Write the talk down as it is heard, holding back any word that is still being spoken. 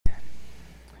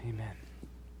Amen.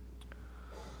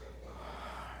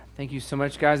 Thank you so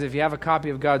much, guys. If you have a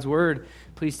copy of God's Word,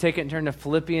 please take it and turn to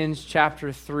Philippians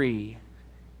chapter 3.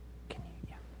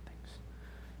 Thanks.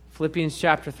 Philippians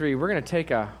chapter 3. We're going to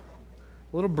take a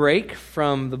little break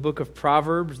from the book of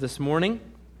Proverbs this morning,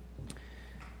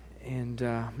 and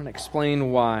I'm going to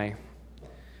explain why. I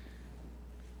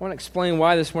want to explain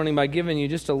why this morning by giving you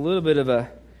just a little bit of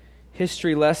a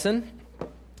history lesson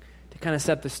to kind of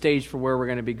set the stage for where we're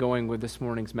going to be going with this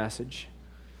morning's message.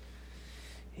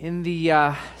 In the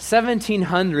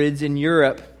 1700s in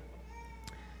Europe,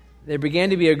 there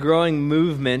began to be a growing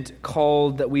movement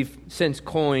that we've since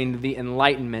coined the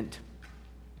Enlightenment.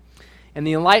 And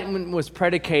the Enlightenment was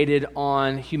predicated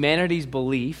on humanity's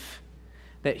belief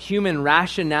that human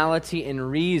rationality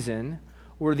and reason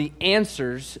were the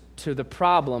answers to the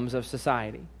problems of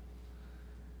society.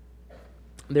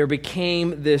 There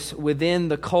became this, within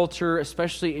the culture,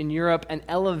 especially in Europe, an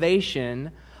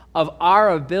elevation of our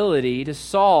ability to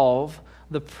solve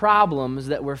the problems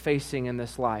that we're facing in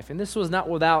this life. And this was not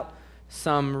without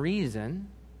some reason,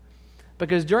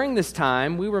 because during this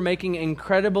time, we were making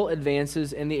incredible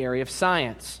advances in the area of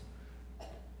science.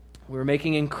 We were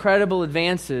making incredible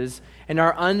advances in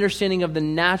our understanding of the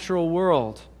natural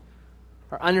world,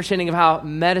 our understanding of how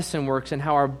medicine works and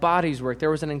how our bodies work. There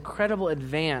was an incredible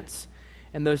advance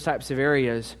in those types of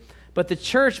areas. But the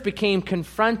church became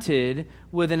confronted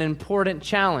with an important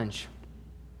challenge.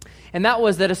 And that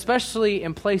was that especially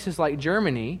in places like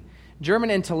Germany,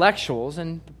 German intellectuals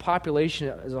and the population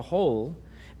as a whole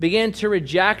began to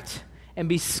reject and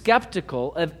be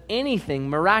skeptical of anything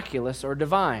miraculous or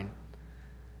divine.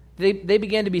 They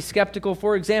began to be skeptical,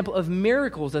 for example, of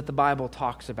miracles that the Bible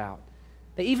talks about.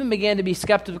 They even began to be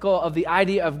skeptical of the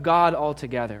idea of God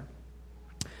altogether.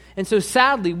 And so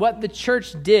sadly, what the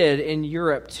church did in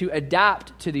Europe to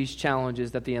adapt to these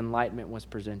challenges that the Enlightenment was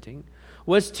presenting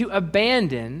was to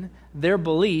abandon their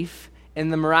belief in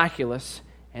the miraculous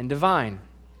and divine.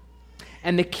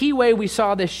 And the key way we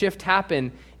saw this shift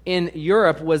happen in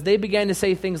Europe was they began to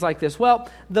say things like this: well,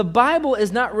 the Bible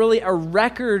is not really a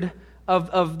record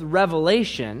of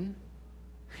revelation.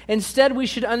 Instead, we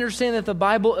should understand that the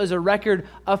Bible is a record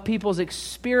of people's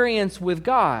experience with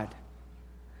God.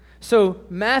 So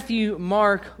Matthew,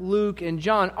 Mark, Luke, and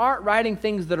John aren't writing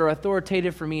things that are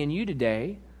authoritative for me and you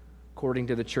today, according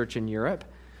to the church in Europe.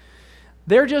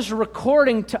 They're just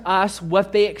recording to us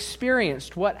what they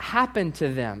experienced, what happened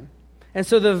to them. And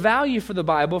so the value for the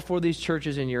Bible for these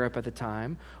churches in Europe at the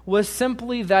time was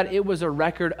simply that it was a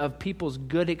record of people's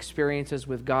good experiences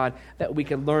with God that we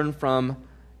could learn from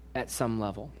at some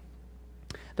level.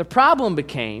 The problem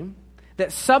became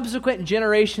that subsequent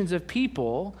generations of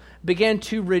people began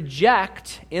to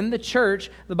reject in the church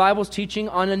the Bible's teaching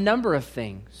on a number of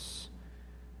things.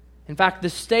 In fact, the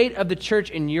state of the church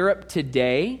in Europe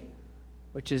today,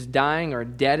 which is dying or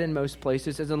dead in most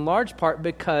places, is in large part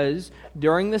because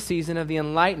during the season of the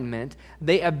Enlightenment,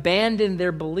 they abandoned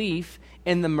their belief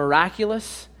in the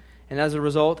miraculous and, as a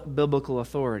result, biblical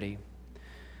authority.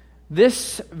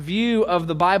 This view of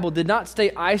the Bible did not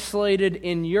stay isolated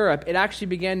in Europe. It actually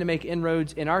began to make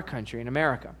inroads in our country, in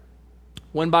America.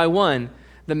 One by one,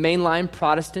 the mainline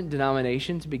Protestant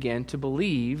denominations began to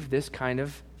believe this kind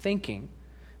of thinking.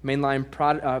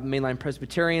 Mainline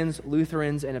Presbyterians,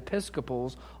 Lutherans, and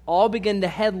Episcopals all began to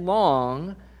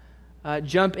headlong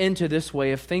jump into this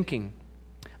way of thinking.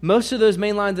 Most of those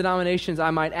mainline denominations, I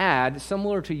might add,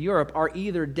 similar to Europe, are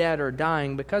either dead or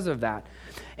dying because of that.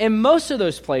 In most of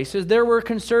those places, there were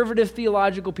conservative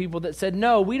theological people that said,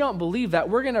 no, we don't believe that.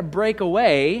 We're going to break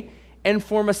away and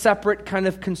form a separate kind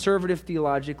of conservative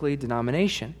theologically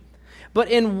denomination.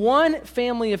 But in one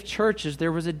family of churches,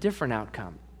 there was a different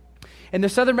outcome. In the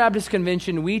Southern Baptist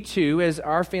Convention, we too, as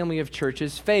our family of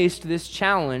churches, faced this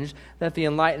challenge that the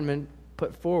Enlightenment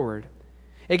put forward.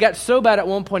 It got so bad at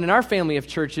one point in our family of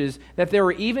churches that there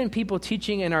were even people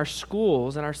teaching in our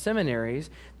schools and our seminaries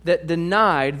that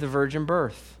denied the virgin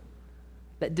birth,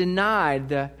 that denied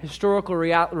the historical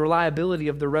reliability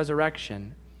of the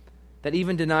resurrection, that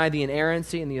even denied the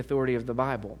inerrancy and the authority of the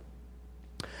Bible.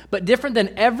 But different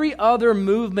than every other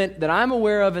movement that I'm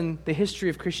aware of in the history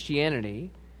of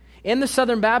Christianity, in the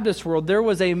Southern Baptist world, there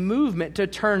was a movement to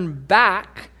turn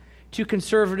back to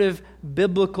conservative,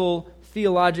 biblical,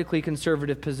 theologically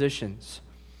conservative positions.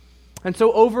 And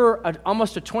so over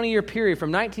almost a 20-year period,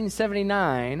 from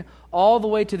 1979 all the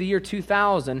way to the year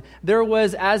 2000, there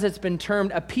was, as it's been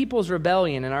termed, a people's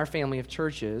rebellion in our family of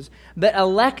churches that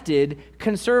elected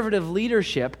conservative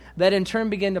leadership that in turn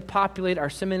began to populate our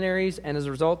seminaries and as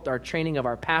a result our training of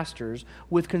our pastors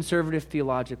with conservative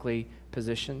theologically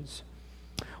positions.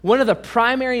 One of the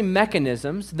primary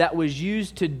mechanisms that was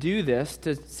used to do this,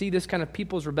 to see this kind of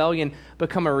people's rebellion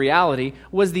become a reality,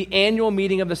 was the annual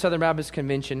meeting of the Southern Baptist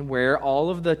Convention, where all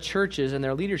of the churches and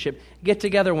their leadership get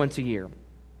together once a year.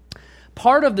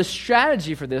 Part of the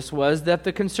strategy for this was that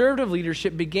the conservative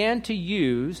leadership began to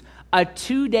use a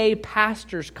 2-day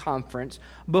pastors' conference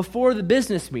before the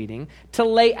business meeting to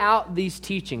lay out these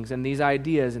teachings and these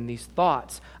ideas and these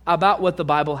thoughts about what the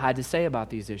Bible had to say about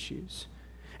these issues.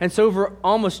 And so over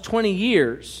almost 20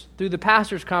 years, through the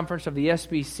pastors' conference of the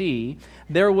SBC,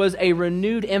 there was a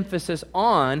renewed emphasis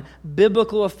on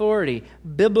biblical authority,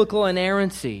 biblical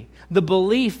inerrancy, the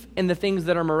belief in the things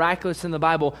that are miraculous in the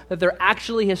Bible, that they're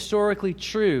actually historically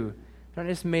true, they're not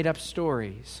just made-up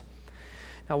stories.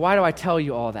 Now, why do I tell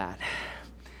you all that?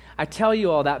 I tell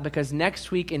you all that because next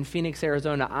week in Phoenix,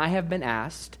 Arizona, I have been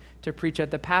asked to preach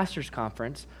at the pastors'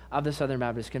 conference of the Southern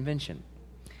Baptist Convention.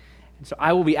 So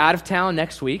I will be out of town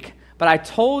next week, but I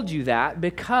told you that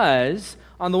because,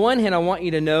 on the one hand, I want you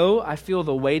to know I feel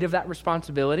the weight of that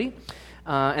responsibility,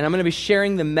 and I'm going to be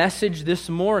sharing the message this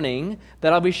morning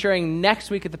that I'll be sharing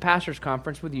next week at the Pastors'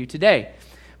 Conference with you today.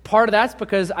 Part of that's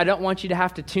because I don't want you to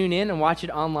have to tune in and watch it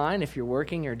online if you're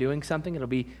working or doing something. It'll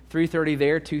be 3:30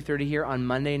 there, 2:30 here on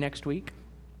Monday next week.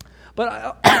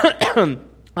 But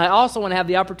I also want to have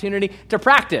the opportunity to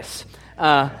practice,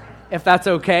 if that's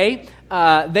okay.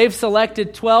 They've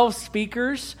selected 12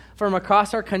 speakers from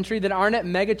across our country that aren't at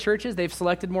mega churches. They've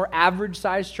selected more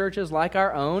average-sized churches like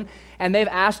our own, and they've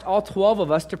asked all 12 of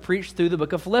us to preach through the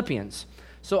book of Philippians.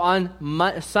 So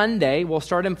on Sunday, we'll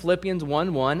start in Philippians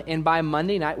 1:1, and by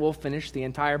Monday night, we'll finish the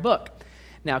entire book.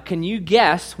 Now, can you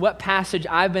guess what passage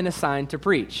I've been assigned to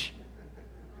preach?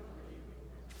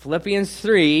 Philippians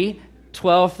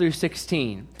 3:12 through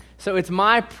 16. So it's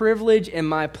my privilege and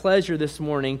my pleasure this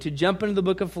morning to jump into the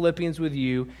book of Philippians with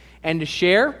you and to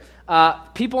share.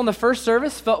 People in the first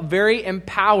service felt very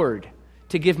empowered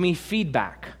to give me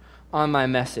feedback on my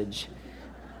message.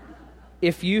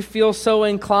 If you feel so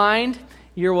inclined,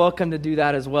 you're welcome to do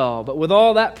that as well. But with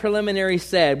all that preliminary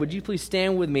said, would you please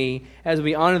stand with me as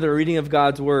we honor the reading of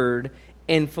God's Word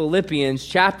in Philippians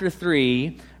chapter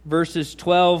 3, verses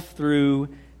 12 through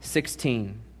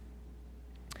 16.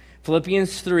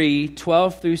 Philippians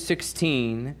 3:12 through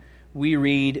 16, we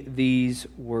read these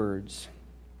words.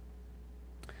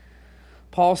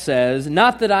 Paul says,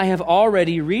 "Not that I have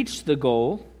already reached the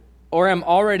goal or am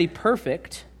already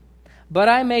perfect, but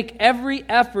I make every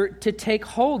effort to take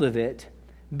hold of it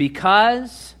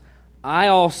because I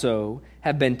also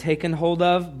have been taken hold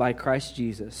of by Christ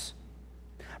Jesus.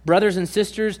 Brothers and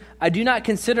sisters, I do not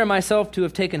consider myself to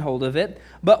have taken hold of it,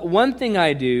 but one thing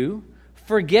I do,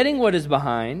 forgetting what is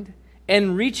behind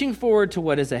and reaching forward to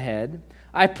what is ahead,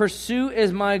 I pursue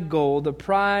as my goal the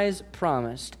prize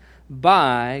promised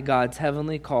by God's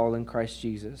heavenly call in Christ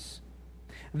Jesus.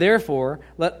 Therefore,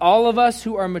 let all of us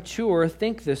who are mature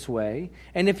think this way,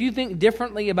 and if you think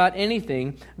differently about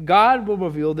anything, God will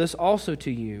reveal this also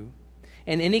to you.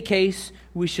 In any case,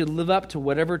 we should live up to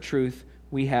whatever truth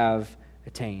we have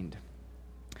attained."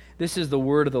 This is the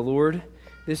word of the Lord.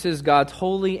 This is God's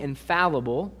holy,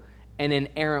 infallible, and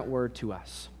inerrant word to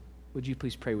us. Would you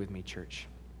please pray with me, church?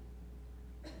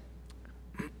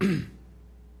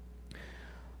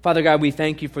 Father God, we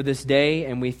thank you for this day,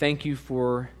 and we thank you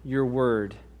for your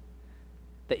word,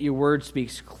 that your word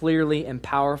speaks clearly and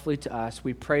powerfully to us.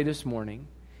 We pray this morning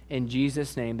in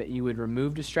Jesus' name that you would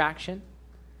remove distraction.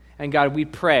 And God, we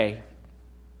pray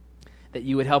that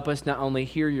you would help us not only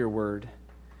hear your word,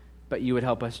 but you would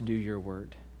help us do your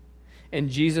word. In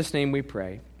Jesus' name we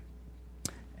pray.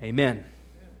 Amen.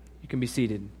 You can be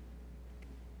seated.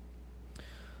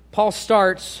 Paul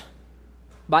starts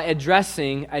by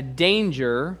addressing a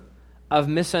danger of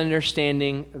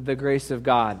misunderstanding the grace of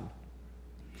God.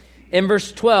 In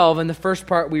verse 12, in the first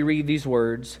part, we read these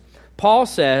words. Paul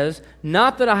says,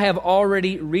 "Not that I have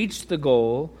already reached the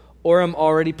goal or am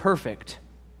already perfect."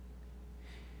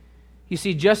 You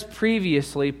see, just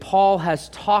previously, Paul has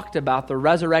talked about the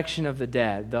resurrection of the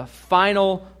dead, the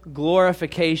final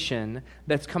glorification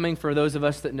that's coming for those of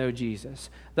us that know Jesus.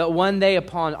 That one day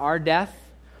upon our death,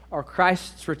 or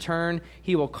Christ's return,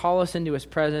 he will call us into his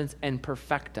presence and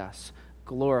perfect us,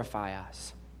 glorify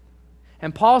us.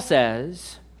 And Paul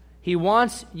says he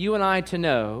wants you and I to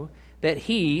know that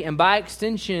he, and by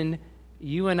extension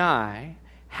you and I,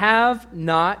 have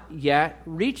not yet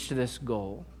reached this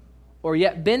goal or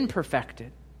yet been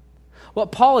perfected.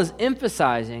 What Paul is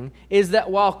emphasizing is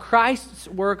that while Christ's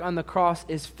work on the cross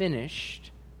is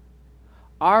finished,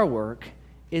 our work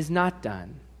is not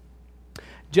done.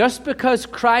 Just because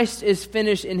Christ is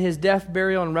finished in his death,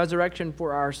 burial, and resurrection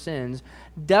for our sins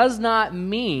does not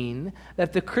mean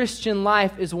that the Christian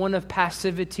life is one of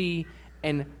passivity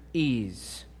and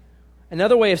ease.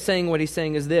 Another way of saying what he's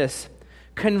saying is this: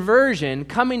 conversion,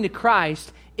 coming to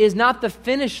Christ, is not the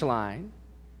finish line.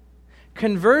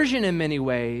 Conversion, in many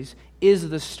ways, is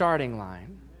the starting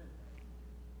line.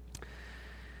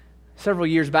 Several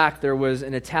years back, there was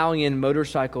an Italian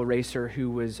motorcycle racer who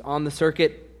was on the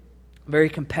circuit, very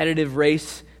competitive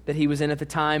race that he was in at the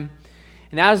time.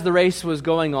 And as the race was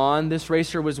going on, this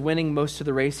racer was winning most of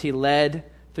the race. He led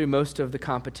through most of the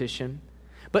competition.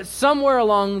 But somewhere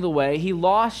along the way, he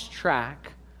lost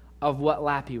track of what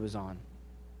lap he was on.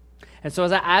 And so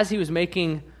as he was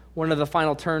making one of the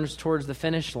final turns towards the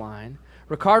finish line,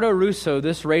 Riccardo Russo,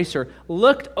 this racer,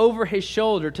 looked over his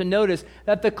shoulder to notice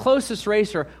that the closest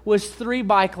racer was 3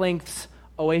 bike lengths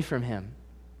away from him.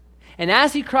 And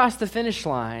as he crossed the finish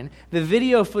line, the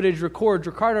video footage records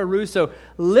Riccardo Russo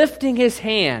lifting his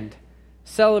hand,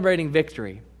 celebrating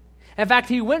victory. In fact,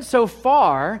 he went so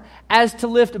far as to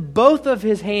lift both of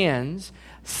his hands,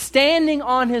 standing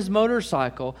on his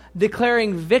motorcycle,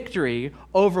 declaring victory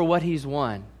over what he's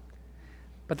won.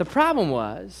 But the problem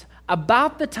was,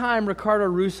 about the time Riccardo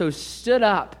Russo stood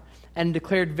up and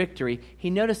declared victory, he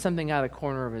noticed something out of the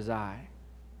corner of his eye.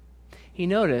 He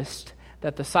noticed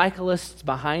that the cyclists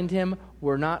behind him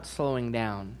were not slowing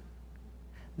down.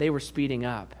 They were speeding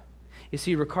up. You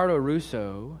see, Riccardo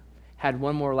Russo had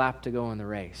one more lap to go in the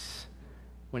race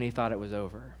when he thought it was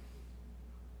over.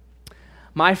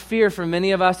 My fear for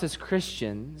many of us as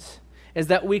Christians is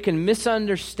that we can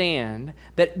misunderstand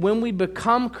that when we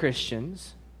become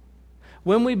Christians,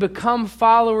 when we become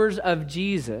followers of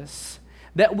Jesus,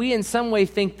 that we in some way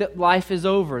think that life is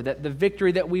over, that the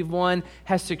victory that we've won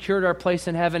has secured our place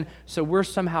in heaven, so we're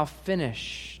somehow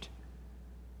finished.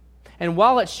 And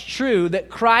while it's true that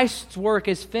Christ's work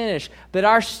is finished, that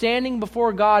our standing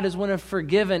before God is one of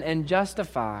forgiven and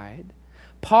justified,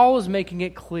 Paul is making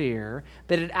it clear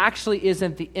that it actually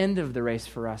isn't the end of the race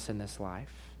for us in this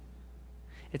life.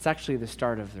 It's actually the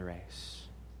start of the race.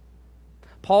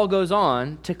 Paul goes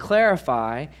on to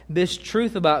clarify this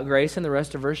truth about grace in the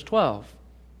rest of verse 12.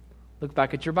 Look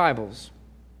back at your Bibles.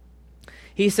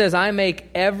 He says, I make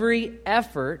every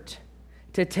effort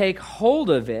to take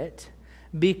hold of it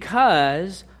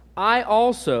because I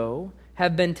also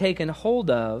have been taken hold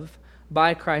of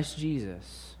by Christ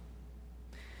Jesus.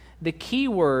 The key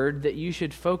word that you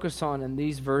should focus on in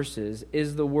these verses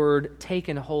is the word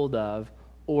taken hold of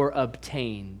or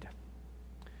obtained.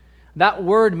 That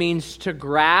word means to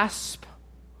grasp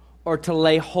or to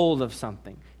lay hold of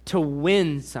something, to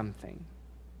win something.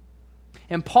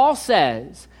 And Paul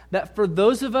says that for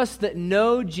those of us that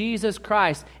know Jesus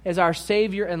Christ as our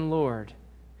Savior and Lord,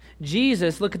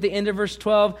 Jesus, look at the end of verse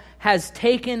 12, has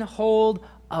taken hold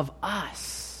of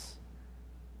us.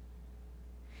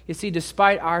 You see,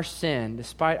 despite our sin,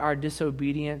 despite our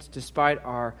disobedience, despite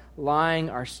our lying,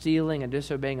 our stealing, and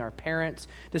disobeying our parents,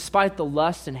 despite the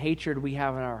lust and hatred we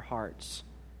have in our hearts,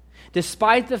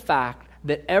 despite the fact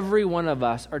that every one of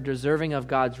us are deserving of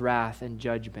God's wrath and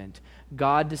judgment,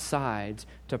 God decides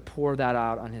to pour that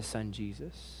out on his Son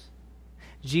Jesus.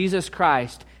 Jesus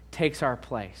Christ takes our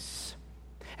place.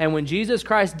 And when Jesus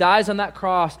Christ dies on that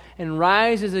cross and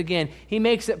rises again, he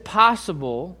makes it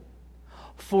possible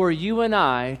for you and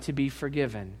I to be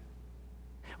forgiven.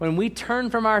 When we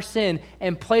turn from our sin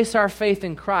and place our faith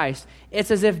in Christ, it's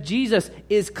as if Jesus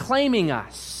is claiming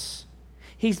us.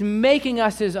 He's making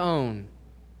us his own.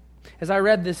 As I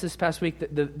read this past week,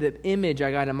 the image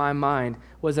I got in my mind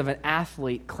was of an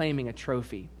athlete claiming a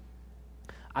trophy.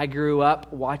 I grew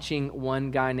up watching one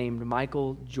guy named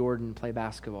Michael Jordan play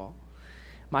basketball.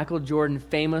 Michael Jordan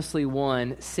famously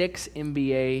won 6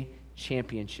 NBA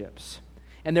championships.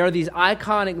 And there are these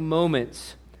iconic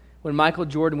moments when Michael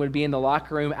Jordan would be in the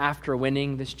locker room after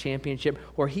winning this championship,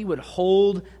 where he would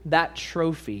hold that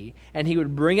trophy and he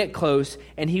would bring it close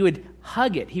and he would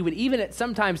hug it. He would even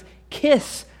sometimes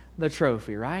kiss the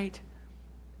trophy, right?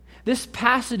 This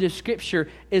passage of Scripture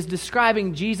is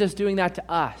describing Jesus doing that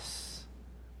to us.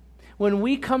 When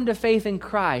we come to faith in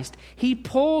Christ, he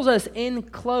pulls us in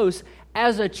close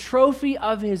as a trophy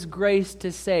of his grace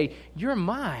to say, you're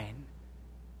mine.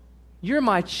 You're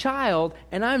my child,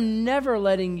 and I'm never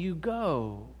letting you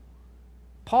go.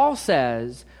 Paul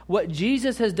says what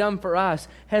Jesus has done for us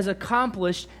has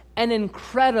accomplished an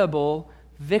incredible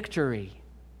victory.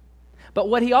 But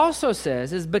what he also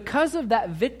says is because of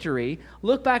that victory,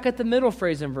 look back at the middle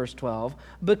phrase in verse 12,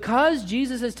 because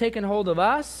Jesus has taken hold of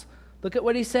us, look at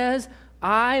what he says,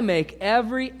 I make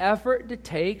every effort to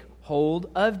take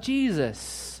hold of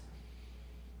Jesus.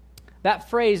 That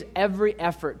phrase, every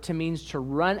effort, means to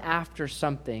run after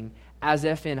something as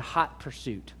if in hot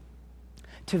pursuit.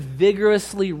 To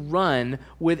vigorously run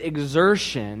with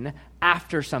exertion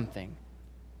after something.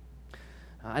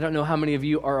 I don't know how many of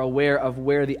you are aware of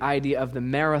where the idea of the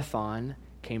marathon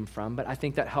came from, but I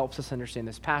think that helps us understand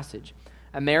this passage.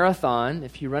 A marathon,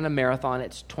 if you run a marathon,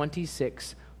 it's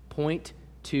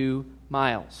 26.2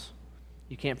 miles.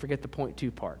 You can't forget the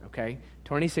 0.2 part, okay?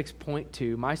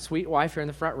 26.2. My sweet wife here in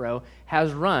the front row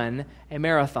has run a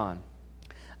marathon.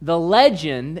 The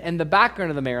legend and the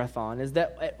background of the marathon is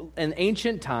that in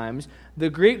ancient times, the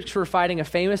Greeks were fighting a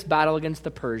famous battle against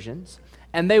the Persians,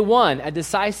 and they won a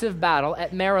decisive battle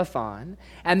at Marathon,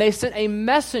 and they sent a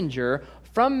messenger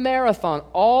from Marathon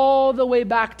all the way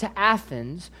back to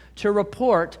Athens to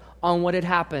report on what had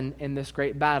happened in this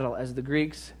great battle as the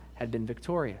Greeks had been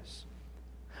victorious.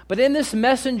 But in this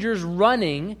messenger's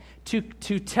running to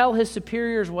tell his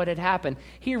superiors what had happened,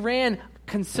 he ran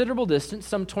considerable distance,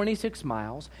 some 26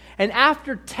 miles, and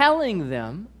after telling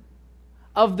them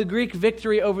of the Greek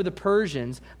victory over the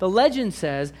Persians, the legend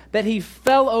says that he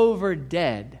fell over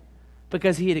dead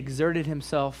because he had exerted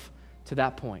himself to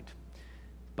that point.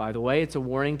 By the way, it's a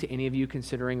warning to any of you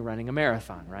considering running a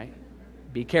marathon, right?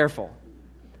 Be careful.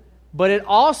 But it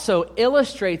also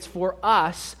illustrates for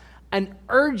us an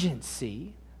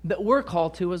urgency that we're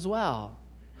called to as well.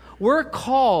 We're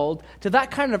called to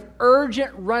that kind of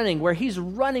urgent running where he's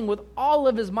running with all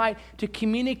of his might to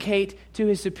communicate to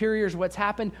his superiors what's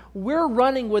happened. We're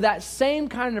running with that same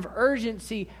kind of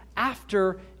urgency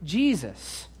after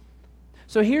Jesus.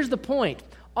 So here's the point.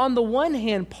 On the one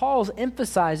hand, Paul's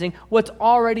emphasizing what's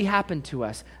already happened to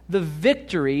us, the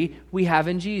victory we have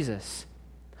in Jesus.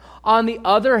 On the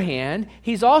other hand,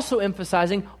 he's also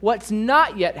emphasizing what's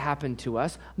not yet happened to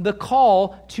us, the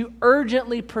call to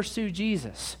urgently pursue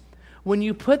Jesus. When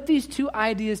you put these two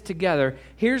ideas together,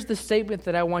 here's the statement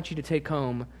that I want you to take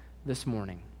home this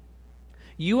morning.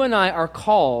 You and I are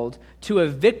called to a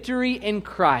victory in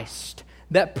Christ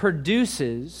that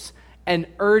produces an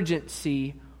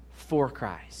urgency for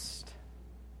Christ.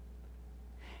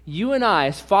 You and I,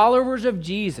 as followers of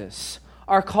Jesus,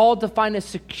 are called to find a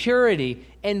security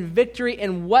and victory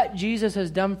in what Jesus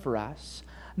has done for us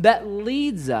that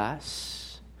leads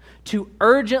us to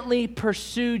urgently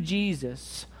pursue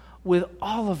Jesus with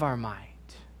all of our might.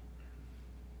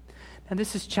 Now,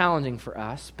 this is challenging for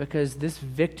us because this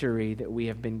victory that we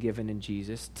have been given in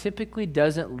Jesus typically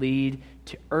doesn't lead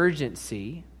to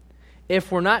urgency.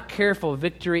 If we're not careful,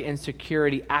 victory and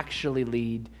security actually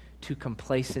lead to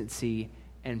complacency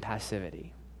and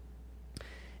passivity.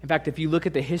 In fact, if you look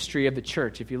at the history of the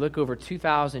church, if you look over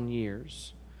 2,000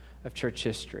 years of church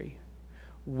history,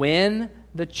 when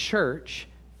the church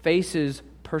faces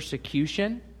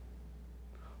persecution,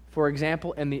 for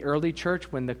example, in the early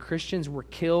church, when the Christians were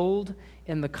killed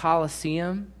in the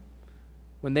Colosseum,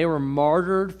 when they were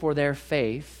martyred for their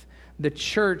faith, the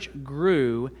church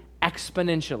grew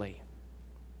exponentially.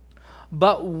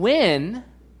 But when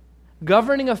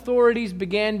governing authorities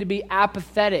began to be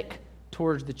apathetic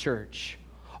towards the church,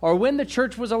 or when the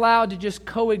church was allowed to just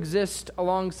coexist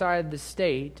alongside the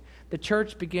state, the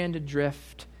church began to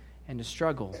drift and to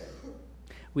struggle.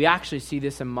 We actually see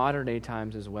this in modern day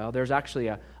times as well. There's actually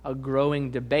a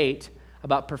growing debate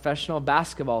about professional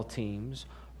basketball teams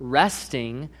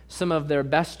resting some of their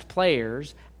best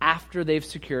players after they've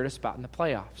secured a spot in the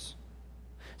playoffs.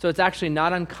 So it's actually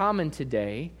not uncommon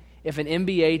today if an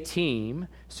NBA team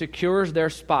secures their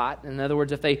spot, in other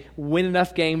words, if they win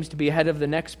enough games to be ahead of the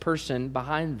next person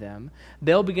behind them,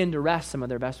 they'll begin to rest some of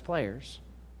their best players.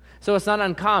 So it's not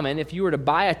uncommon if you were to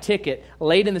buy a ticket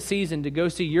late in the season to go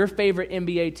see your favorite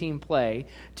NBA team play,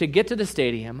 to get to the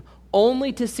stadium,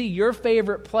 only to see your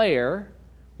favorite player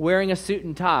wearing a suit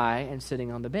and tie and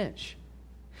sitting on the bench.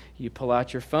 You pull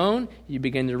out your phone, you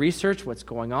begin to research what's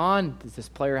going on. Does this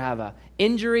player have an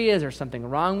injury? Is there something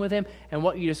wrong with him? And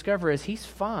what you discover is he's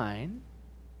fine.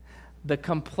 The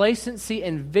complacency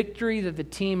and victory that the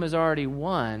team has already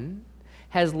won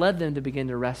has led them to begin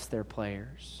to rest their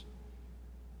players.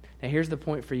 Now, here's the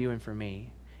point for you and for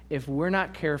me. If we're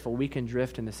not careful, we can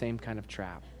drift in the same kind of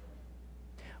trap.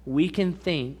 We can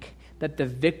think that the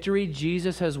victory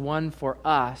Jesus has won for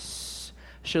us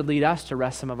should lead us to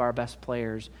rest some of our best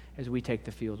players as we take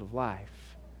the field of life.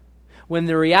 When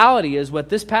the reality is, what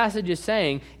this passage is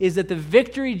saying is that the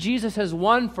victory Jesus has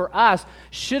won for us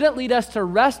shouldn't lead us to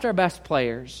rest our best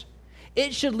players.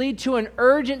 It should lead to an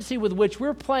urgency with which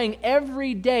we're playing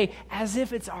every day as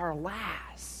if it's our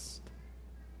last.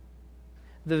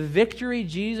 The victory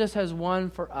Jesus has won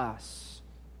for us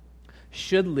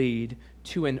should lead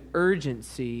to an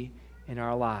urgency in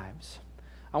our lives.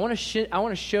 I want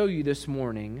to show you this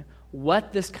morning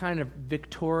what this kind of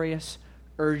victorious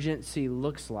urgency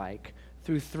looks like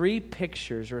through three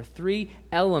pictures or three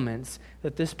elements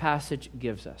that this passage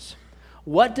gives us.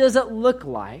 What does it look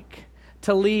like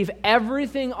to leave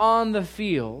everything on the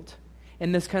field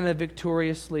in this kind of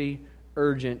victoriously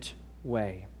urgent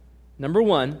way? Number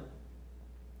one,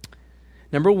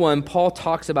 Paul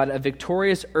talks about a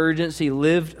victorious urgency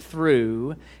lived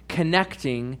through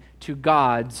connecting to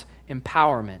God's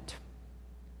empowerment.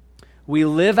 We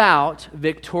live out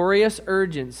victorious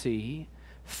urgency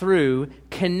through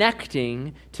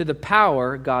connecting to the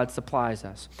power God supplies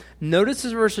us. Notice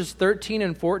verses 13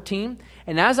 and 14,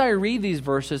 and as I read these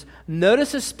verses,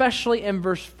 notice especially in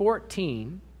verse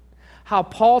 14 how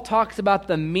Paul talks about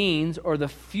the means or the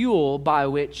fuel by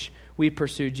which we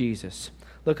pursue Jesus.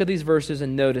 Look at these verses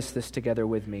and notice this together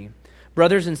with me.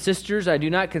 Brothers and sisters, I do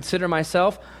not consider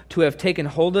myself to have taken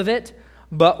hold of it,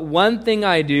 but one thing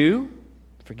I do,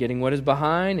 forgetting what is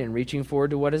behind and reaching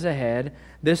forward to what is ahead,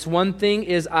 this one thing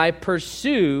is I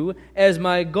pursue as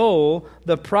my goal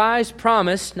the prize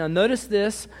promised, now notice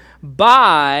this,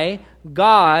 by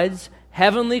God's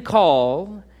heavenly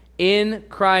call in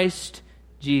Christ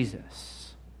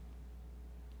Jesus.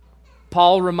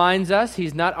 Paul reminds us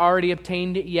he's not already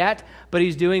obtained it yet, but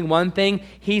he's doing one thing.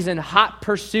 He's in hot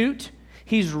pursuit.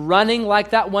 He's running like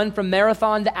that one from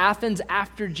Marathon to Athens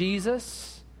after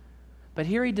Jesus. But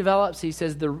here he develops, he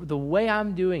says, the way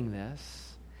I'm doing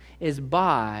this is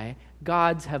by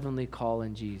God's heavenly call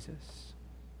in Jesus.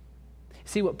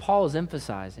 See, what Paul is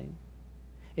emphasizing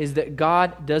is that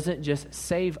God doesn't just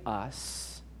save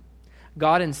us.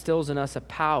 God instills in us a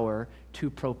power to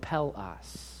propel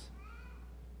us.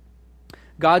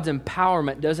 God's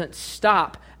empowerment doesn't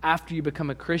stop after you become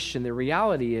a Christian. The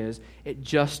reality is, it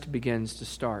just begins to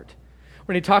start.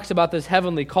 When he talks about this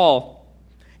heavenly call,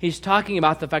 he's talking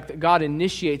about the fact that God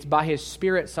initiates by His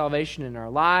Spirit salvation in our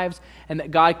lives and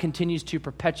that God continues to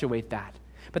perpetuate that.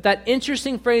 But that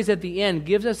interesting phrase at the end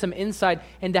gives us some insight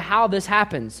into how this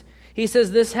happens. He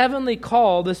says this heavenly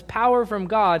call, this power from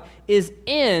God, is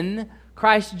in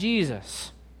Christ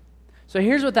Jesus. So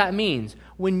here's what that means.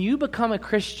 When you become a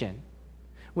Christian,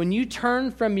 when you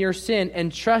turn from your sin and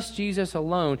trust Jesus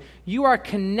alone, you are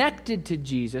connected to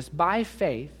Jesus by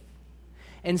faith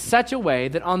in such a way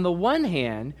that on the one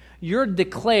hand, you're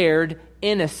declared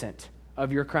innocent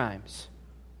of your crimes.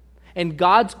 In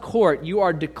God's court, you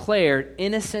are declared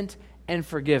innocent and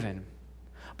forgiven.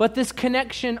 But this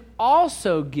connection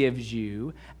also gives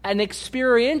you an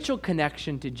experiential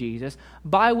connection to Jesus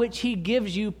by which He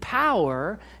gives you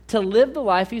power to live the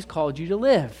life He's called you to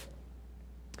live.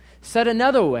 Said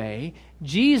another way,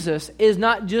 Jesus is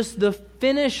not just the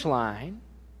finish line.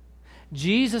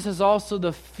 Jesus is also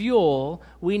the fuel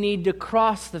we need to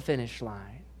cross the finish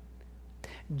line.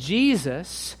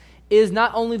 Jesus is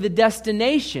not only the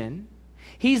destination,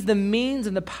 He's the means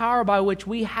and the power by which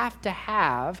we have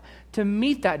to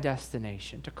meet that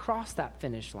destination, to cross that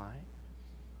finish line.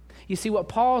 You see, what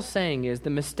Paul's saying is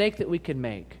the mistake that we could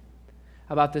make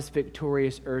about this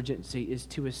victorious urgency is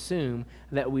to assume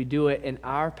that we do it in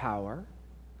our power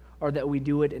or that we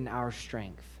do it in our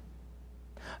strength.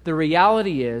 The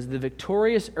reality is the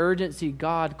victorious urgency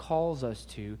God calls us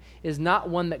to is not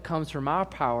one that comes from our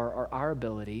power or our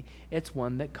ability. It's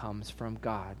one that comes from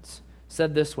God's.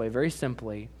 Said this way, very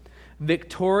simply,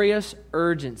 victorious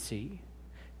urgency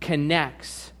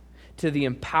connects to the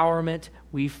empowerment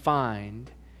we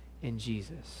find in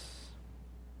Jesus.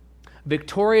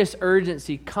 Victorious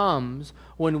urgency comes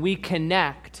when we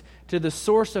connect to the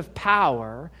source of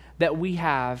power that we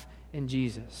have in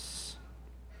Jesus.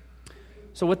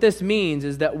 So what this means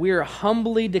is that we're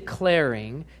humbly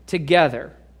declaring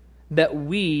together that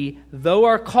we, though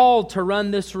are called to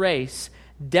run this race,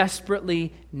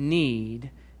 desperately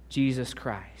need Jesus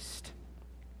Christ.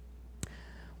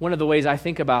 One of the ways I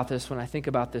think about this when I think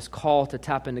about this call to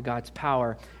tap into God's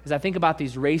power is I think about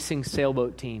these racing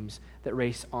sailboat teams that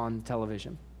race on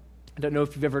television. I don't know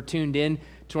if you've ever tuned in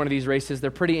to one of these races.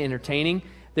 They're pretty entertaining.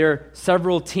 There are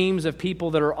several teams of people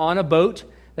that are on a boat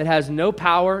that has no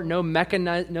power, no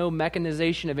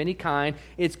mechanization of any kind.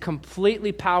 It's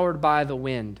completely powered by the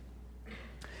wind.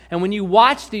 And when you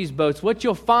watch these boats, what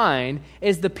you'll find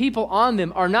is the people on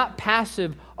them are not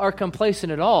passive or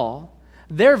complacent at all.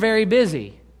 They're very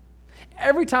busy.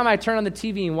 Every time I turn on the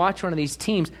TV and watch one of these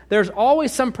teams, there's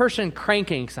always some person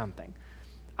cranking something.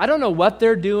 I don't know what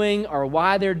they're doing or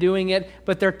why they're doing it,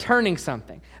 but they're turning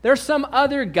something. There's some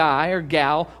other guy or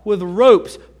gal with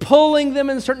ropes pulling them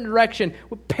in a certain direction,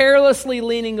 perilously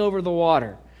leaning over the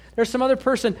water. There's some other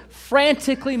person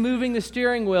frantically moving the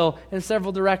steering wheel in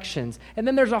several directions. And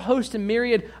then there's a host and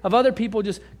myriad of other people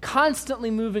just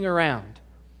constantly moving around.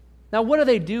 Now, what are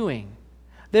they doing?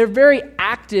 They're very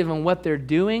active in what they're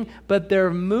doing, but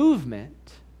their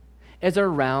movement is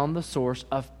around the source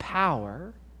of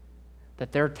power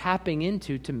that they're tapping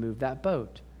into to move that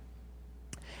boat.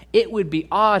 It would be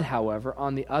odd, however,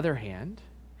 on the other hand,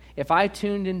 if I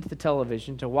tuned into the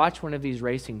television to watch one of these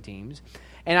racing teams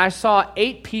and I saw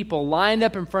 8 people lined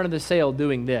up in front of the sail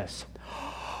doing this.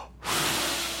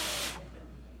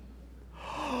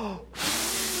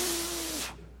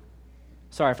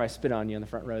 Sorry if I spit on you in the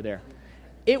front row there.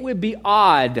 It would be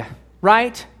odd,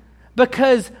 right?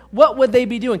 Because what would they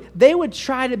be doing? They would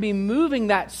try to be moving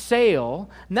that sail,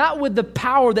 not with the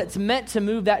power that's meant to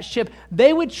move that ship.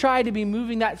 They would try to be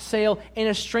moving that sail in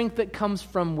a strength that comes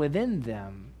from within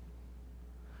them.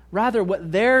 Rather,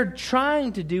 what they're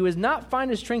trying to do is not find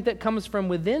a strength that comes from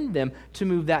within them to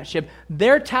move that ship.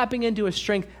 They're tapping into a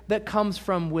strength that comes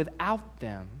from without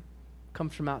them,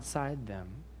 comes from outside them.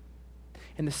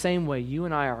 In the same way, you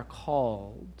and I are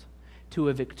called to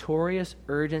a victorious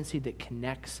urgency that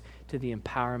connects to the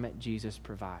empowerment Jesus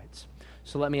provides.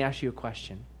 So let me ask you a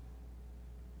question.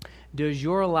 Does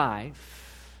your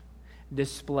life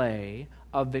display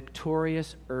a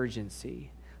victorious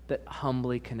urgency that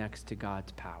humbly connects to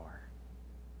God's power?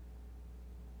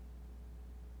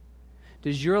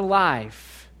 Does your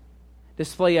life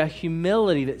display a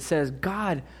humility that says,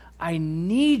 God, I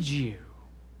need you?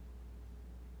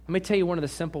 Let me tell you one of the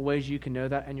simple ways you can know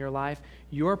that in your life.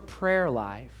 Your prayer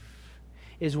life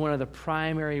is one of the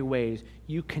primary ways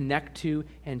you connect to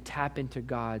and tap into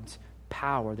God's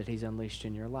power that He's unleashed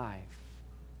in your life.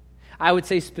 I would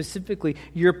say specifically,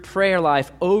 your prayer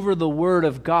life over the Word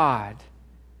of God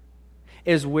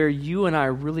is where you and I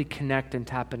really connect and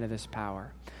tap into this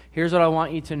power. Here's what I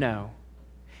want you to know.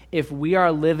 If we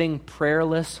are living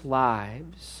prayerless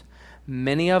lives,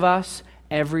 many of us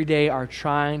every day are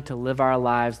trying to live our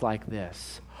lives like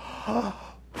this.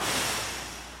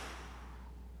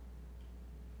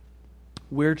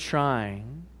 We're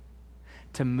trying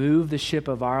to move the ship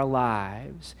of our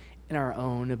lives in our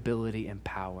own ability and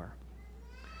power.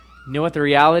 You know what the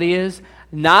reality is?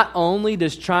 Not only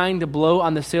does trying to blow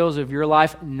on the sails of your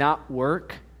life not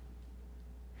work,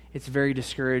 it's very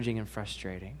discouraging and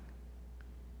frustrating.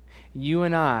 You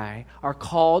and I are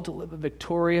called to live a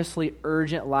victoriously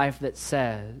urgent life that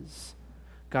says,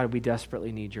 God, we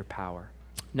desperately need your power.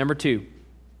 Number 2,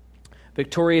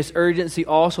 victorious urgency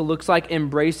also looks like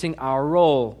embracing our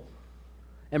role.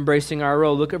 Embracing our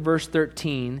role. Look at verse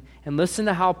 13 and listen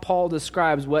to how Paul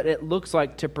describes what it looks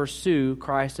like to pursue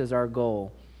Christ as our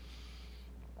goal.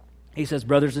 He says,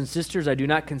 brothers and sisters, I do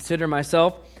not consider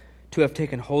myself to have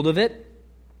taken hold of it,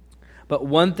 but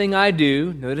one thing I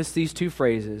do, notice these 2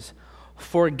 phrases,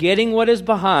 forgetting what is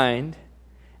behind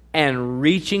and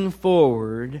reaching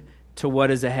forward to what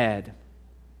is ahead.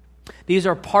 These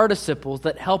are participles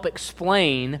that help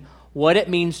explain what it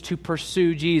means to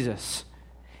pursue Jesus.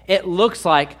 It looks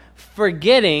like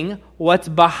forgetting what's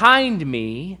behind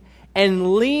me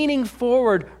and leaning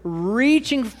forward,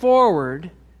 reaching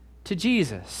forward to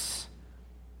Jesus.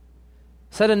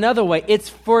 Said another way, it's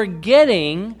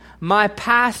forgetting my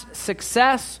past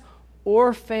success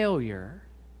or failure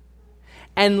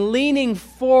and leaning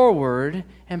forward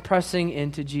and pressing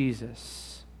into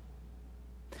Jesus.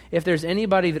 If there's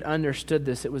anybody that understood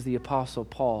this, it was the Apostle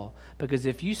Paul. Because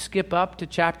if you skip up to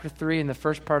chapter 3 in the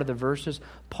first part of the verses,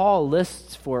 Paul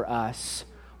lists for us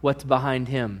what's behind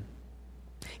him.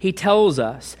 He tells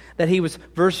us that he was,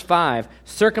 verse 5,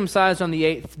 circumcised on the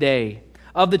 8th day,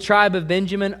 of the tribe of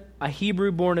Benjamin, a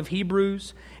Hebrew born of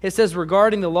Hebrews. It says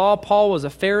regarding the law, Paul was a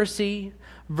Pharisee.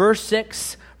 Verse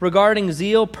 6, regarding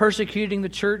zeal, persecuting the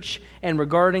church, and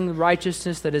regarding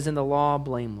righteousness that is in the law,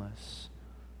 blameless.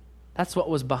 That's what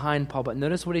was behind Paul. But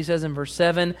notice what he says in verse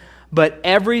 7, but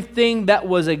everything that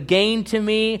was a gain to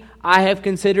me, I have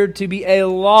considered to be a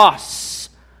loss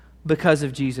because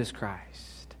of Jesus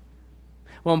Christ.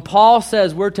 When Paul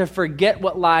says we're to forget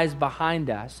what lies behind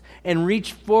us and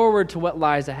reach forward to what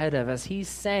lies ahead of us, he's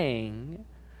saying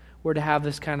we're to have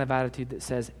this kind of attitude that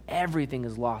says everything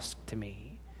is lost to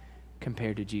me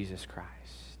compared to Jesus Christ.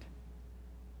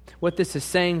 What this is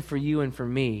saying for you and for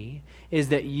me is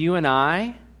that you and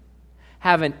I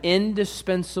have an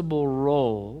indispensable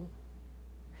role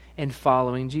in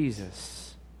following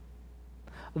Jesus.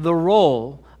 The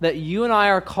role that you and I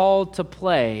are called to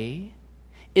play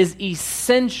is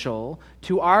essential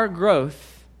to our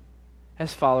growth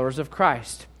as followers of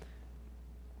Christ.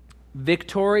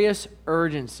 Victorious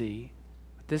urgency,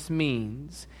 what this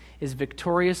means is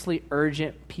victoriously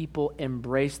urgent people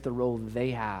embrace the role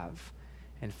they have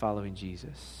in following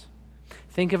Jesus.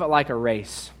 Think of it like a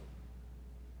race.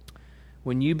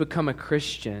 When you become a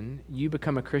Christian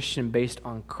based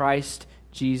on Christ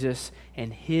Jesus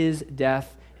and his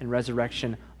death and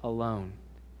resurrection alone.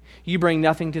 You bring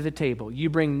nothing to the table. You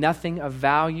bring nothing of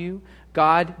value.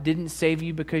 God didn't save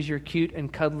you because you're cute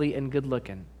and cuddly and good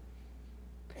looking.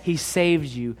 He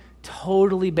saves you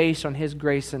totally based on his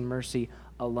grace and mercy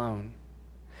alone.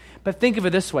 But think of it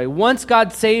this way. Once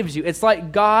God saves you, it's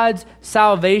like God's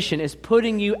salvation is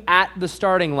putting you at the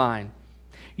starting line.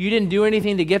 You didn't do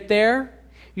anything to get there.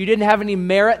 You didn't have any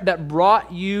merit that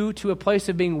brought you to a place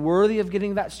of being worthy of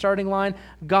getting that starting line.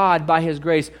 God, by his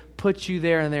grace, puts you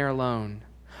there and there alone.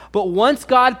 But once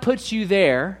God puts you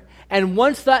there, and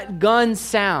once that gun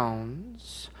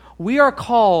sounds, we are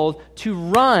called to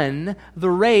run the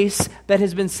race that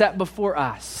has been set before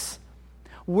us.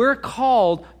 We're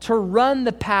called to run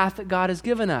the path that God has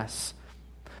given us.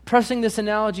 Pressing this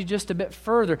analogy just a bit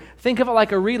further, think of it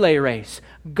like a relay race.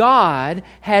 God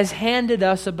has handed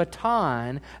us a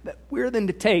baton that we're then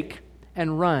to take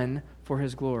and run for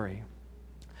his glory.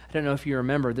 I don't know if you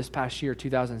remember this past year,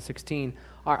 2016,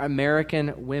 our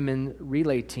American women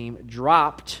relay team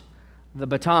dropped the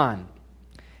baton.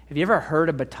 Have you ever heard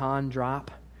a baton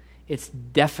drop? It's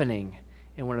deafening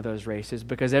in one of those races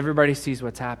because everybody sees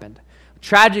what's happened.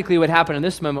 Tragically, what happened in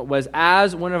this moment was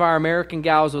as one of our American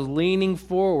gals was leaning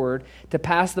forward to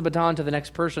pass the baton to the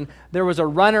next person, there was a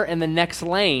runner in the next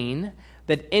lane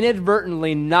that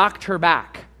inadvertently knocked her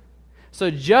back. So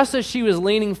just as she was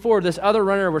leaning forward, this other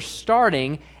runner was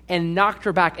starting and knocked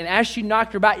her back. And as she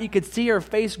knocked her back, you could see her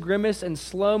face grimace in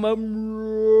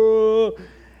slow-mo.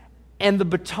 And the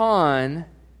baton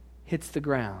hits the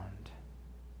ground.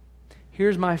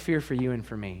 Here's my fear for you and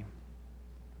for me.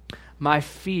 My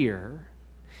fear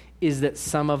is that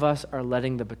some of us are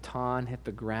letting the baton hit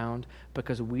the ground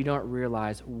because we don't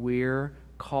realize we're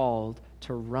called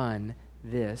to run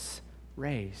this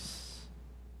race.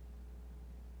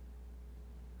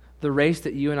 The race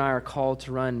that you and I are called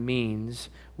to run means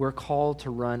we're called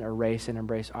to run a race and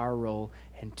embrace our role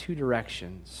in two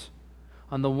directions.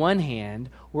 On the one hand,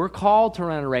 we're called to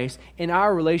run a race in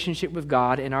our relationship with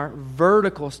God and our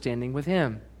vertical standing with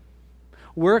him.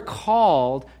 We're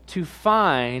called to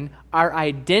find our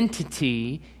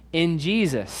identity in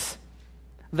Jesus.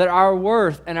 That our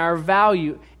worth and our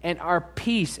value and our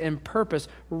peace and purpose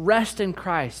rest in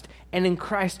Christ and in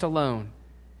Christ alone.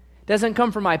 It doesn't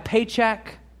come from my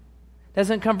paycheck. It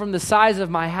doesn't come from the size of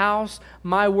my house.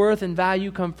 My worth and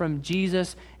value come from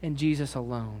Jesus and Jesus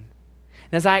alone.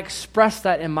 And as I express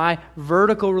that in my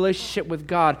vertical relationship with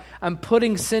God, I'm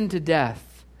putting sin to death.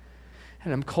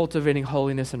 And I'm cultivating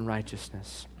holiness and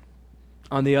righteousness.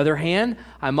 On the other hand,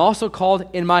 I'm also called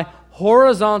in my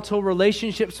horizontal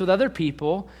relationships with other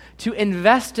people to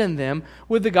invest in them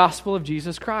with the gospel of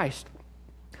Jesus Christ.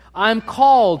 I'm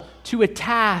called to a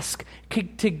task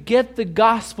to get the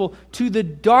gospel to the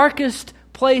darkest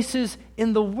places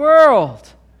in the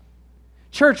world.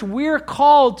 Church, we're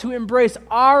called to embrace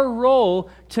our role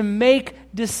to make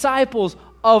disciples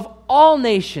of all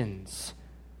nations.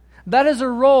 That is a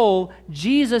role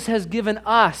Jesus has given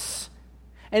us.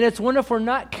 And it's one, if we're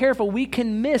not careful, we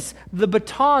can miss the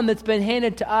baton that's been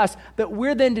handed to us that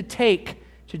we're then to take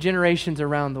to generations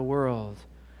around the world.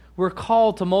 We're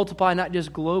called to multiply not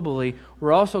just globally,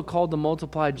 we're also called to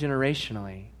multiply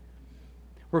generationally.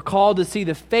 We're called to see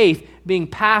the faith being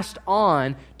passed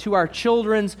on to our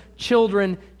children's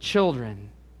children.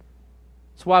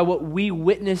 That's why what we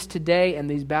witness today in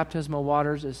these baptismal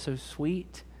waters is so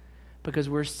sweet. Because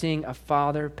we're seeing a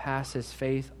father pass his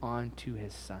faith on to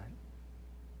his son.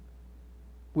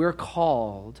 We're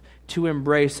called to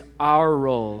embrace our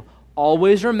role,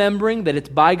 always remembering that it's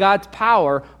by God's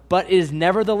power, but is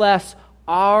nevertheless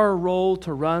our role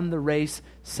to run the race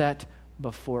set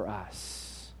before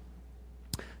us.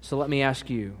 So let me ask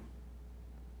you,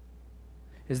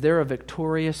 is there a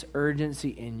victorious urgency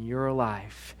in your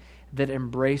life that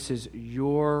embraces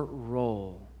your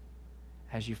role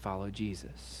as you follow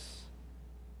Jesus?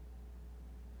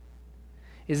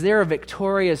 Is there a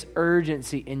victorious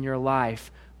urgency in your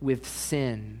life with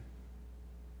sin?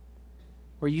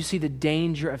 Where you see the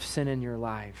danger of sin in your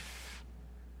life?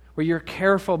 Where you're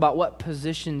careful about what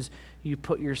positions you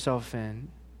put yourself in?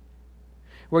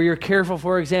 Where you're careful,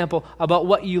 for example, about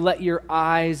what you let your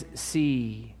eyes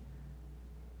see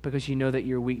because you know that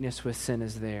your weakness with sin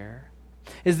is there?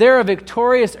 Is there a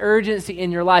victorious urgency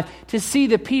in your life to see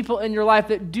the people in your life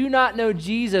that do not know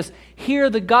Jesus hear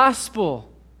the gospel?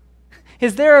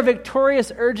 Is there a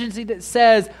victorious urgency that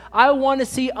says, I want to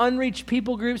see unreached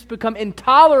people groups become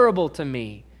intolerable to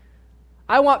me?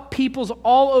 I want peoples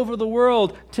all over the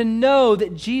world to know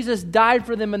that Jesus died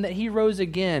for them and that he rose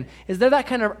again. Is there that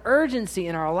kind of urgency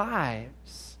in our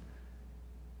lives?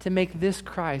 to make this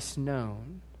Christ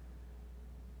known.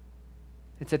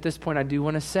 It's at this point I do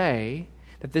want to say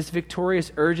that this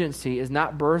victorious urgency is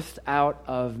not birthed out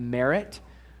of merit.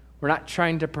 We're not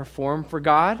trying to perform for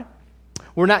God.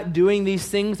 We're not doing these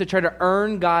things to try to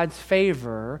earn God's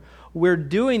favor. We're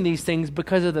doing these things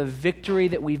because of the victory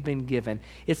that we've been given.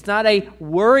 It's not a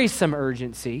worrisome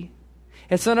urgency.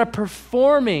 It's not a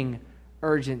performing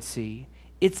urgency.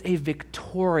 It's a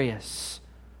victorious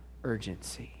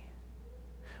urgency.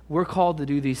 We're called to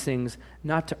do these things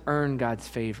not to earn God's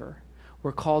favor.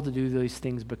 We're called to do these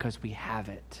things because we have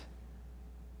it.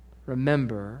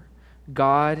 Remember,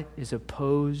 God is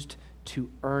opposed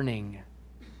to earning,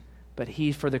 but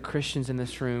He, for the Christians in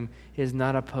this room, is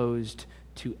not opposed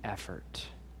to effort.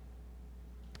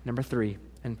 Number 3,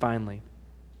 and finally,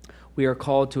 we are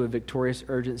called to a victorious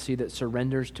urgency that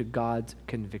surrenders to God's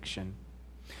conviction.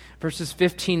 Verses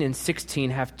 15 and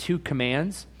 16 have 2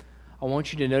 commands. I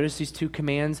want you to notice these 2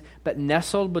 commands, but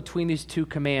nestled between these 2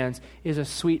 commands is a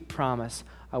sweet promise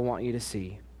I want you to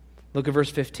see. Look at verse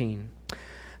 15.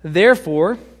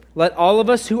 Therefore, let all of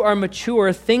us who are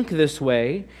mature think this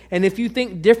way, and if you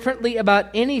think differently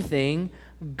about anything,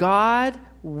 God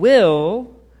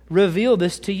will reveal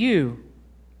this to you.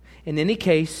 In any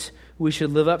case, we should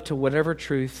live up to whatever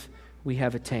truth we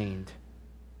have attained.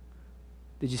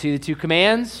 Did you see the 2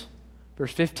 commands?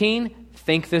 Verse 15,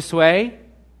 think this way.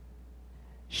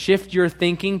 Shift your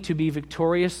thinking to be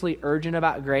victoriously urgent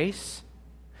about grace.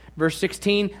 Verse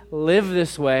 16, live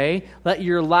this way. Let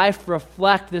your life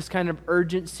reflect this kind of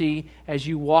urgency as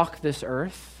you walk this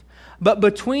earth. But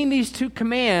between these 2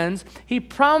 commands, He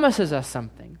promises us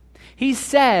something. He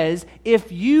says,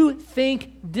 if you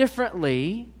think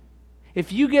differently,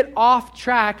 if you get off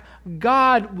track,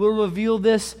 God will reveal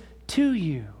this to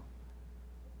you.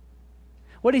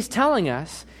 What He's telling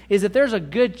us is that there's a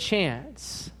good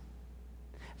chance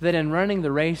that in running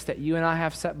the race that you and I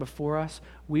have set before us,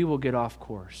 we will get off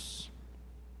course.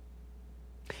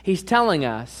 He's telling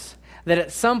us that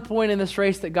at some point in this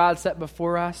race that God set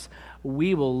before us,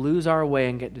 we will lose our way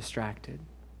and get distracted.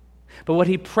 But what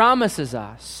He promises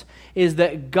us is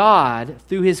that God,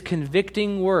 through His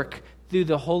convicting work, through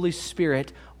the Holy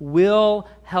Spirit, will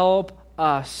help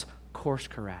us course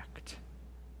correct.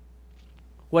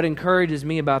 What encourages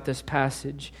me about this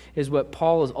passage is what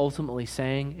Paul is ultimately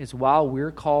saying is while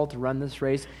we're called to run this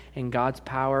race in God's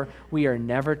power, we are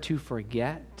never to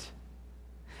forget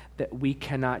that we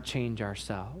cannot change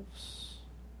ourselves.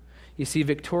 You see,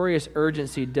 victorious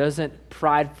urgency doesn't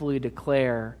pridefully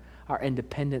declare our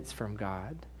independence from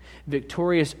God.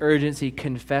 Victorious urgency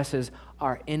confesses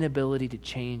our inability to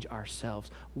change ourselves.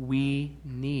 We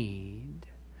need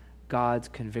God's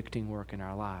convicting work in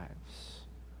our lives.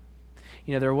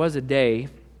 You know, there was a day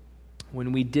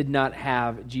when we did not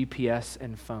have GPS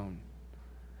and phone.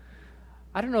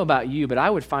 I don't know about you, but I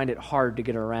would find it hard to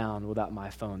get around without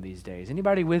my phone these days.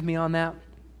 Anybody with me on that?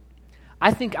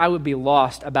 I think I would be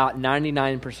lost about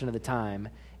 99% of the time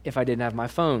if I didn't have my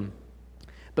phone.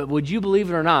 But would you believe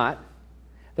it or not,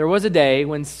 there was a day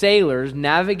when sailors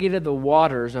navigated the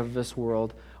waters of this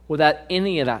world without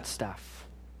any of that stuff.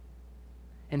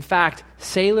 In fact,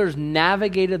 sailors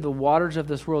navigated the waters of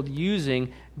this world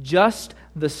using just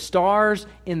the stars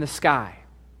in the sky.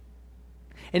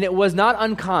 And it was not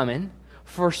uncommon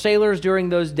for sailors during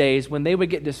those days when they would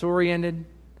get disoriented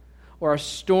or a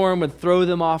storm would throw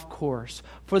them off course,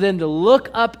 for them to look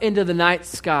up into the night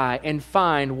sky and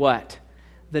find what?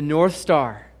 The North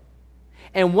Star.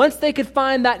 And once they could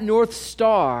find that North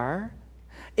Star,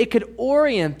 it could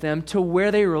orient them to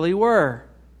where they really were.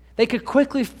 They could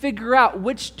quickly figure out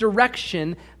which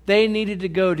direction they needed to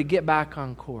go to get back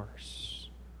on course.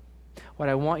 What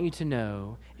I want you to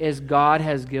know is God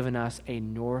has given us a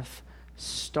North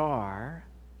Star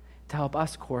to help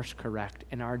us course correct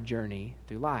in our journey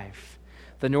through life.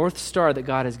 The North Star that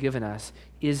God has given us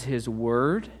is His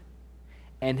Word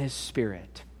and His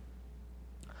Spirit.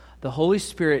 The Holy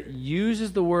Spirit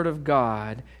uses the Word of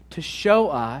God to show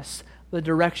us the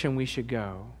direction we should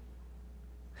go.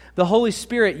 The Holy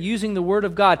Spirit using the Word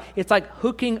of God, it's like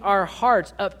hooking our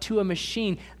hearts up to a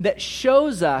machine that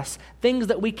shows us things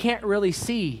that we can't really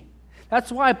see.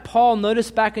 That's why Paul,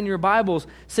 notice back in your Bibles,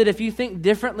 said if you think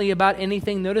differently about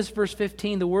anything, notice verse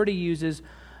 15, the word he uses,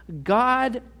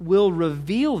 God will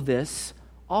reveal this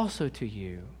also to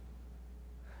you.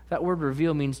 That word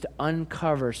reveal means to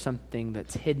uncover something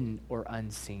that's hidden or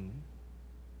unseen.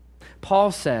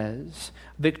 Paul says,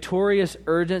 victorious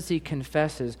urgency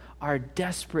confesses our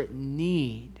desperate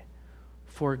need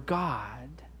for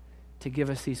God to give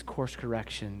us these course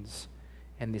corrections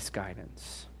and this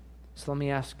guidance. So let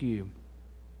me ask you,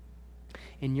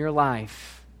 in your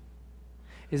life,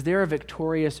 Is there a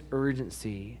victorious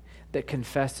urgency that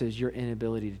confesses your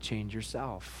inability to change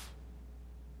yourself?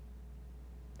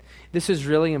 This is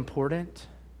really important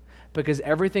because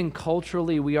everything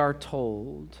culturally we are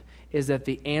told is that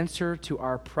the answer to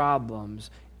our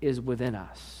problems is within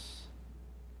us.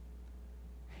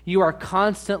 You are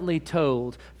constantly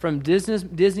told, from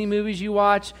Disney movies you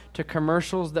watch to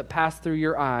commercials that pass through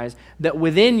your eyes, that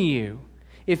within you,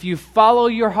 if you follow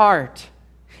your heart,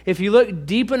 if you look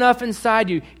deep enough inside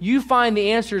you, you find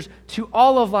the answers to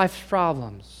all of life's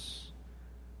problems.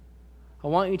 I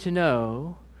want you to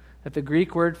know that the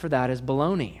Greek word for that is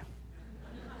baloney.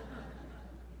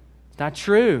 It's not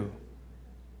true.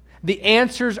 The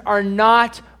answers are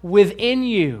not within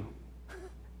you.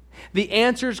 The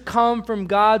answers come from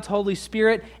God's Holy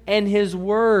Spirit and His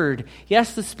Word.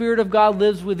 Yes, the Spirit of God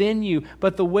lives within you,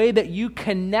 but the way that you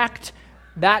connect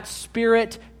that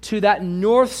Spirit to that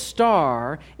North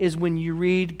Star is when you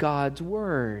read God's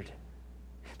Word.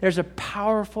 There's a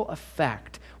powerful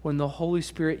effect when the Holy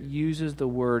Spirit uses the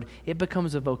Word. It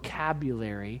becomes a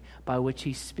vocabulary by which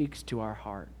He speaks to our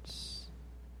hearts.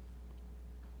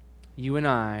 You and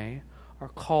I are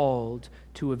called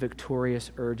to a victorious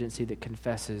urgency that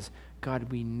confesses,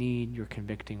 God, we need your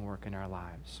convicting work in our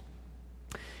lives.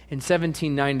 In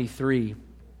 1793,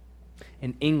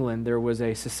 in England, there was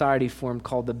a society formed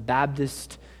called the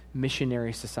Baptist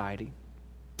Missionary Society.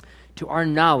 To our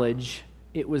knowledge,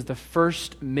 it was the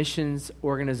first missions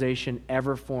organization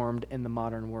ever formed in the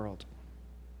modern world.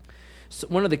 So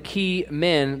one of the key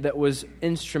men that was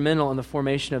instrumental in the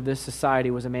formation of this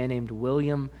society was a man named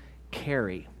William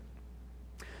Carey.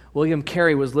 William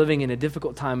Carey was living in a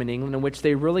difficult time in England in which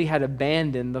they really had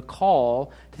abandoned the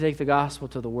call to take the gospel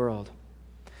to the world.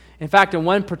 In fact, in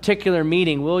one particular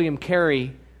meeting, William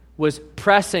Carey was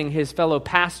pressing his fellow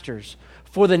pastors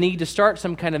for the need to start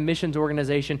some kind of missions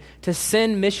organization to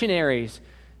send missionaries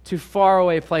to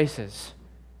faraway places.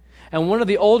 And one of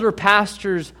the older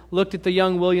pastors looked at the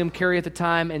young William Carey at the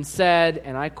time and said,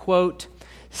 and I quote,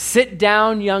 "Sit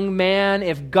down, young man.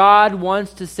 If God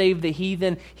wants to save the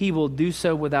heathen, He will do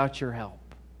so without your help."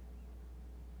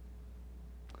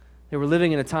 They were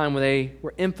living in a time where they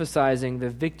were emphasizing the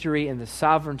victory and the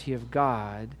sovereignty of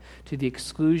God to the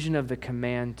exclusion of the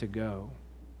command to go.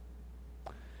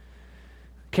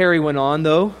 Carey went on,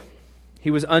 though. He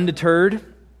was undeterred,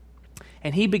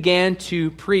 and he began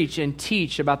to preach and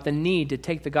teach about the need to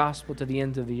take the gospel to the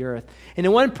ends of the earth. And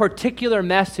in one particular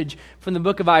message from the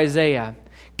book of Isaiah,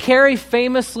 Carey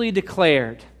famously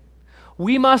declared,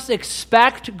 "We must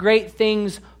expect great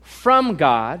things from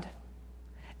God,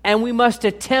 and we must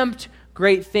attempt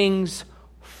great things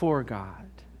for God."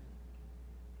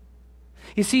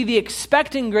 You see, the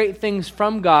expecting great things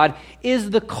from God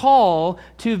is the call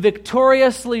to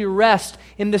victoriously rest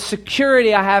in the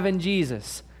security I have in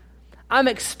Jesus. I'm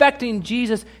expecting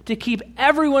Jesus to keep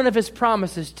every one of His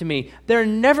promises to me. They're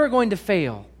never going to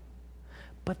fail.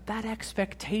 But that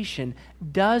expectation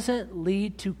doesn't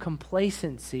lead to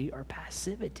complacency or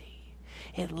passivity.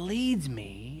 It leads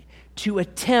me to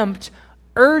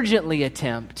urgently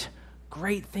attempt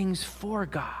great things for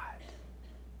God.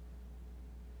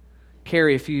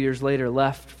 Carey, a few years later,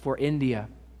 left for India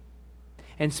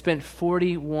and spent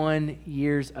 41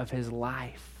 years of his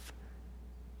life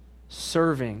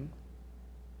serving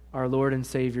our Lord and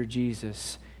Savior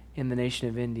Jesus in the nation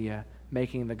of India,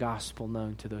 making the gospel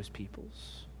known to those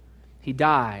peoples. He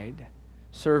died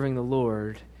serving the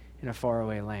Lord in a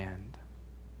faraway land.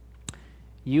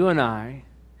 You and I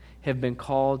have been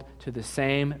called to the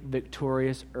same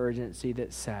victorious urgency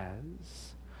that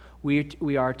says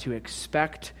we are to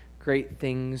expect great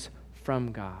things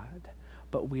from God,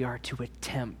 but we are to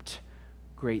attempt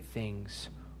great things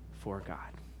for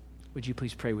God. Would you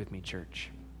please pray with me, church?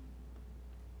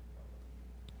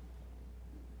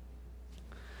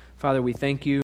 Father, we thank you